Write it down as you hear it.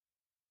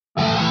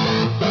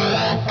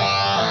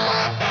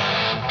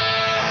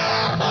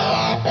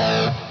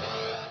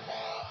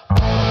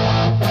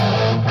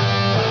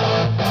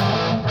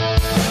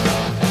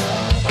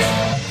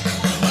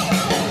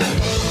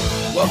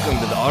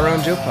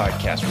Around Joe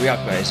podcast, where we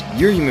optimize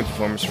your human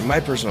performance from my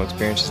personal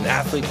experience as an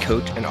athlete,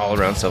 coach, and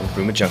all-around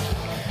self-improvement junkie.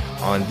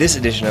 On this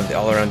edition of the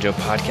All Around Joe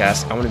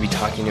podcast, I want to be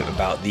talking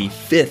about the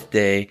 5th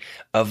day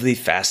of the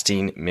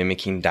fasting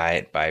mimicking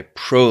diet by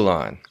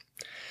Prolon.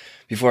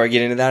 Before I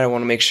get into that, I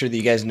want to make sure that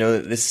you guys know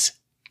that this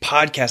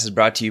podcast is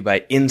brought to you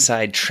by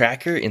Inside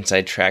Tracker.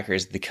 Inside Tracker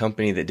is the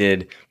company that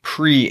did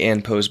pre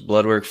and post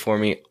blood work for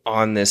me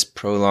on this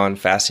Prolon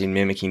fasting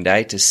mimicking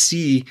diet to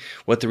see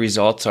what the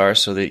results are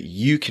so that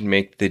you can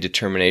make the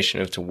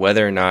determination as to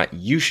whether or not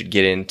you should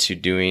get into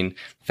doing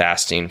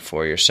fasting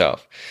for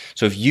yourself.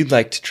 So if you'd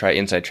like to try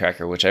Inside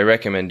Tracker, which I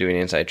recommend doing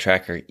Inside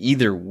Tracker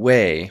either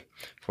way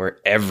for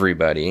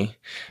everybody,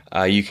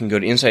 you can go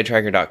to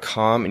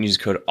InsideTracker.com and use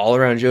the code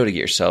AllAroundJoe to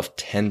get yourself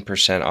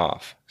 10%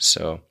 off.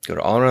 So go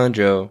to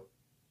go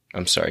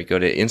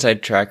to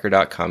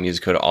InsideTracker.com, use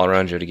the code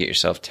AllAroundJoe to get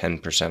yourself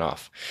 10%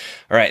 off.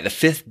 All right, the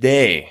fifth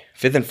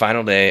and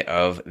final day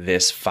of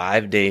this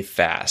 5-day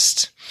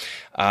fast.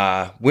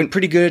 Went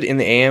pretty good in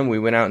the AM. We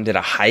went out and did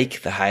a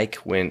hike. The hike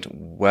went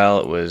well.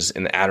 It was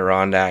in the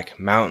Adirondack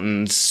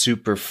Mountains,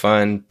 super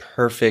fun,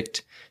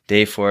 perfect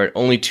day for it.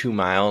 Only 2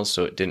 miles,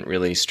 so it didn't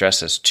really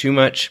stress us too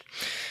much.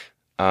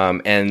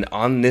 And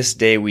on this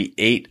day, we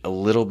ate a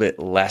little bit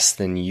less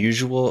than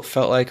usual, it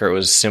felt like, or it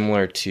was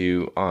similar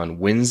to on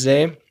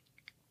Wednesday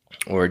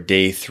or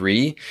day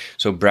 3.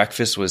 So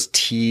breakfast was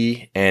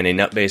tea and a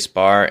nut-based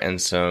bar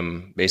and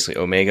some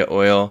basically omega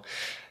oil.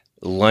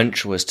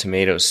 Lunch was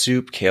tomato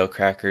soup, kale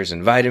crackers,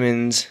 and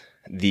vitamins.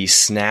 The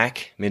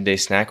midday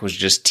snack was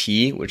just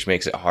tea, which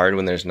makes it hard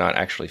when there's not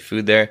actually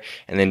food there.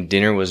 And then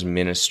dinner was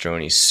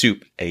minestrone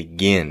soup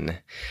again.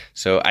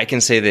 So I can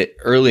say that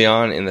early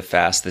on in the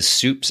fast, the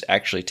soups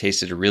actually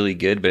tasted really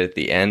good, but at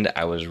the end,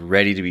 I was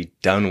ready to be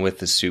done with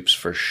the soups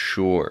for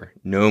sure.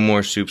 No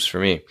more soups for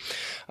me.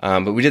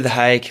 But we did the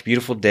hike,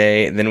 beautiful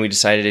day. Then we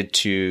decided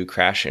to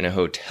crash in a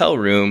hotel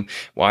room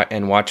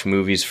and watch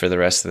movies for the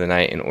rest of the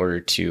night in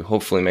order to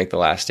hopefully make the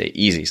last day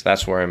easy. So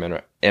that's where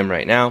I am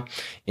right now,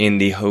 in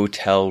the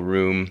hotel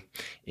room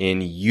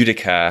in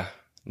Utica,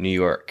 New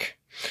York.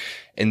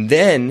 And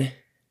then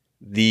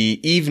the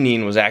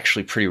evening was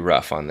actually pretty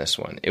rough on this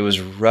one. It was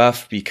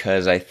rough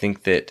because I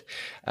think that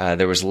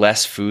there was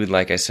less food,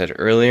 like I said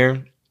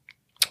earlier,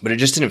 but it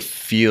just didn't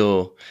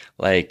feel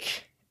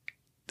like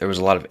there was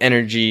a lot of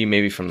energy,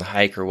 maybe from the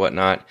hike or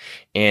whatnot,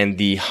 and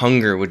the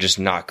hunger would just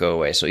not go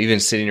away. So even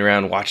sitting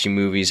around watching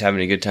movies,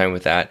 having a good time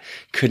with that,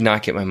 could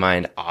not get my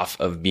mind off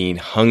of being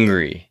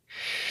hungry.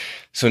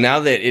 So now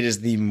that it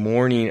is the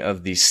morning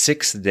of the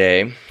 6th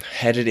day,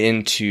 headed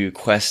into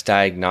Quest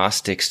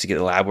Diagnostics to get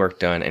the lab work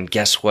done. And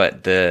guess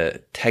what?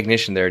 The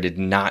technician there did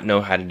not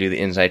know how to do the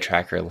Inside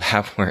Tracker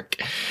lab work.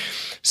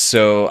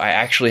 So I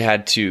actually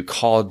had to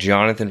call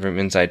Jonathan from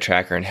Inside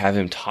Tracker and have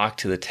him talk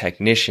to the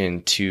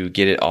technician to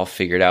get it all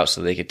figured out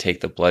so they could take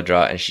the blood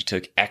draw. And she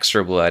took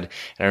extra blood.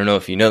 And I don't know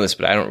if you know this,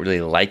 but I don't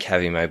really like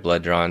having my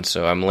blood drawn.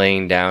 So I'm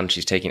laying down.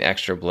 She's taking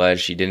extra blood.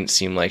 She didn't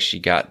seem like she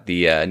got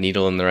the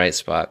needle in the right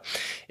spot.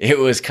 It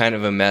was kind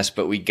of a mess,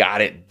 but we got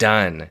it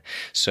done.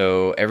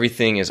 So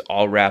everything is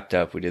all wrapped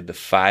up. We did the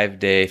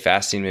 5-day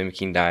fasting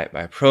mimicking diet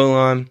by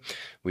Prolon.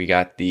 We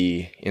got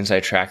the Inside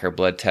Tracker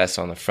blood tests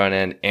on the front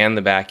end and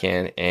the back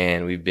end,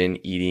 and we've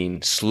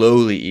been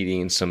slowly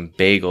eating some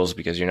bagels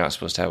because you're not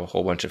supposed to have a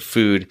whole bunch of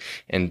food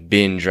and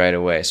binge right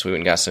away. So we went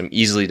and got some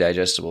easily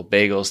digestible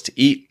bagels to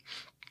eat.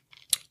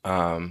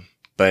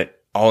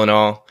 But all in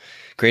all,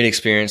 great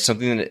experience.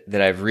 Something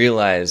that I've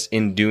realized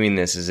in doing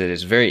this is that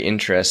it's very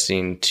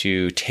interesting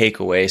to take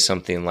away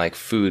something like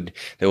food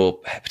that will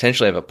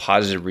potentially have a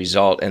positive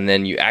result, and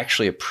then you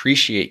actually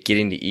appreciate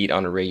getting to eat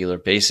on a regular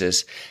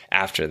basis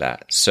after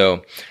that.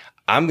 So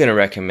I'm going to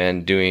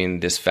recommend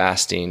doing this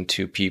fasting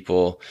to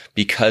people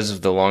because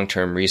of the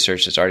long-term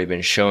research that's already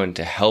been shown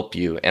to help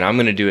you. And I'm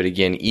going to do it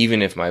again,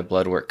 even if my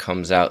blood work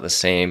comes out the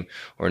same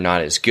or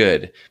not as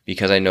good,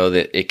 because I know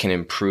that it can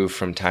improve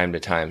from time to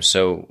time.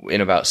 So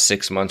in about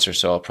 6 months or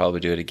so, I'll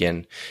probably do it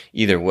again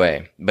either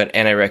way.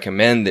 And I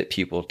recommend that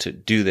people to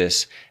do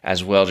this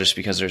as well, just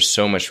because there's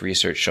so much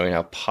research showing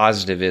how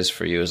positive it is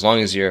for you. As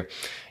long as you're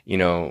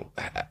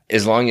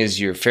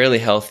fairly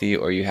healthy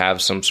or you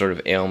have some sort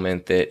of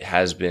ailment that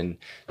has been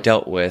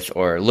dealt with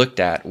or looked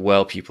at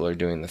while people are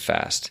doing the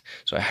fast.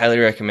 So I highly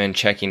recommend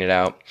checking it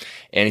out.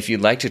 And if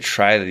you'd like to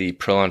try the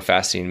Prolon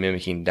fasting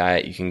mimicking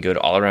diet, you can go to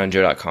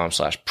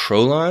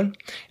allaroundjoe.com/Prolon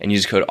and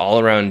use code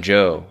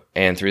allaroundjoe.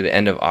 And through the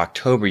end of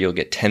October, you'll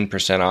get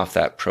 10% off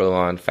that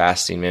Prolon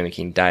fasting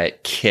mimicking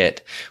diet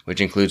kit,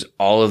 which includes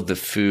all of the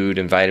food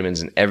and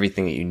vitamins and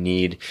everything that you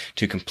need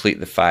to complete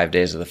the 5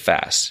 days of the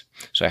fast.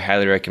 So I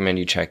highly recommend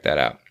you check that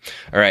out.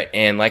 All right.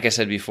 And like I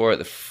said before, at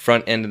the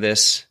front end of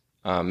this,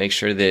 make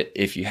sure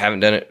that if you haven't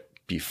done it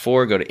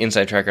before, go to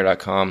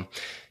InsideTracker.com.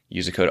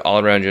 Use the code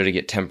AllAroundJoe to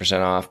get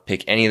 10% off.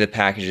 Pick any of the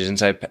packages.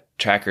 Inside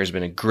Tracker has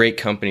been a great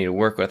company to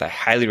work with. I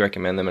highly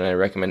recommend them, and I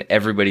recommend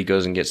everybody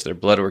goes and gets their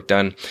blood work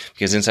done,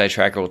 because Inside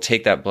Tracker will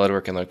take that blood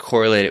work and they'll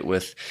correlate it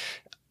with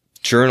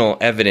journal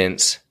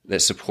evidence that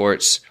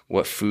supports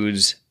what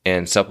foods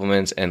and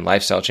supplements and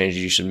lifestyle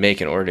changes you should make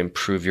in order to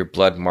improve your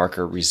blood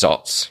marker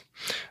results.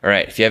 All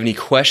right. If you have any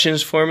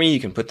questions for me, you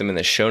can put them in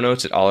the show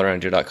notes at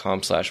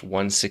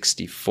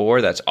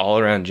allaroundjoe.com/164. That's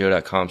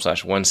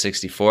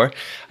allaroundjoe.com/164.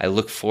 I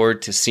look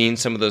forward to seeing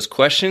some of those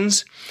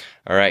questions.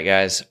 All right,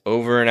 guys,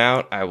 over and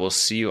out. I will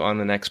see you on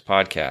the next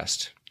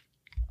podcast.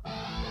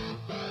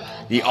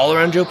 The All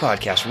Around Joe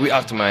podcast, where we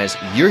optimize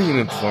your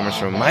human performance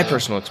from my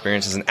personal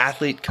experience as an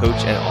athlete,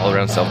 coach, and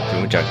all-around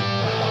self-improvement junkie.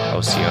 I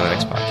will see you on the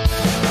next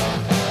podcast.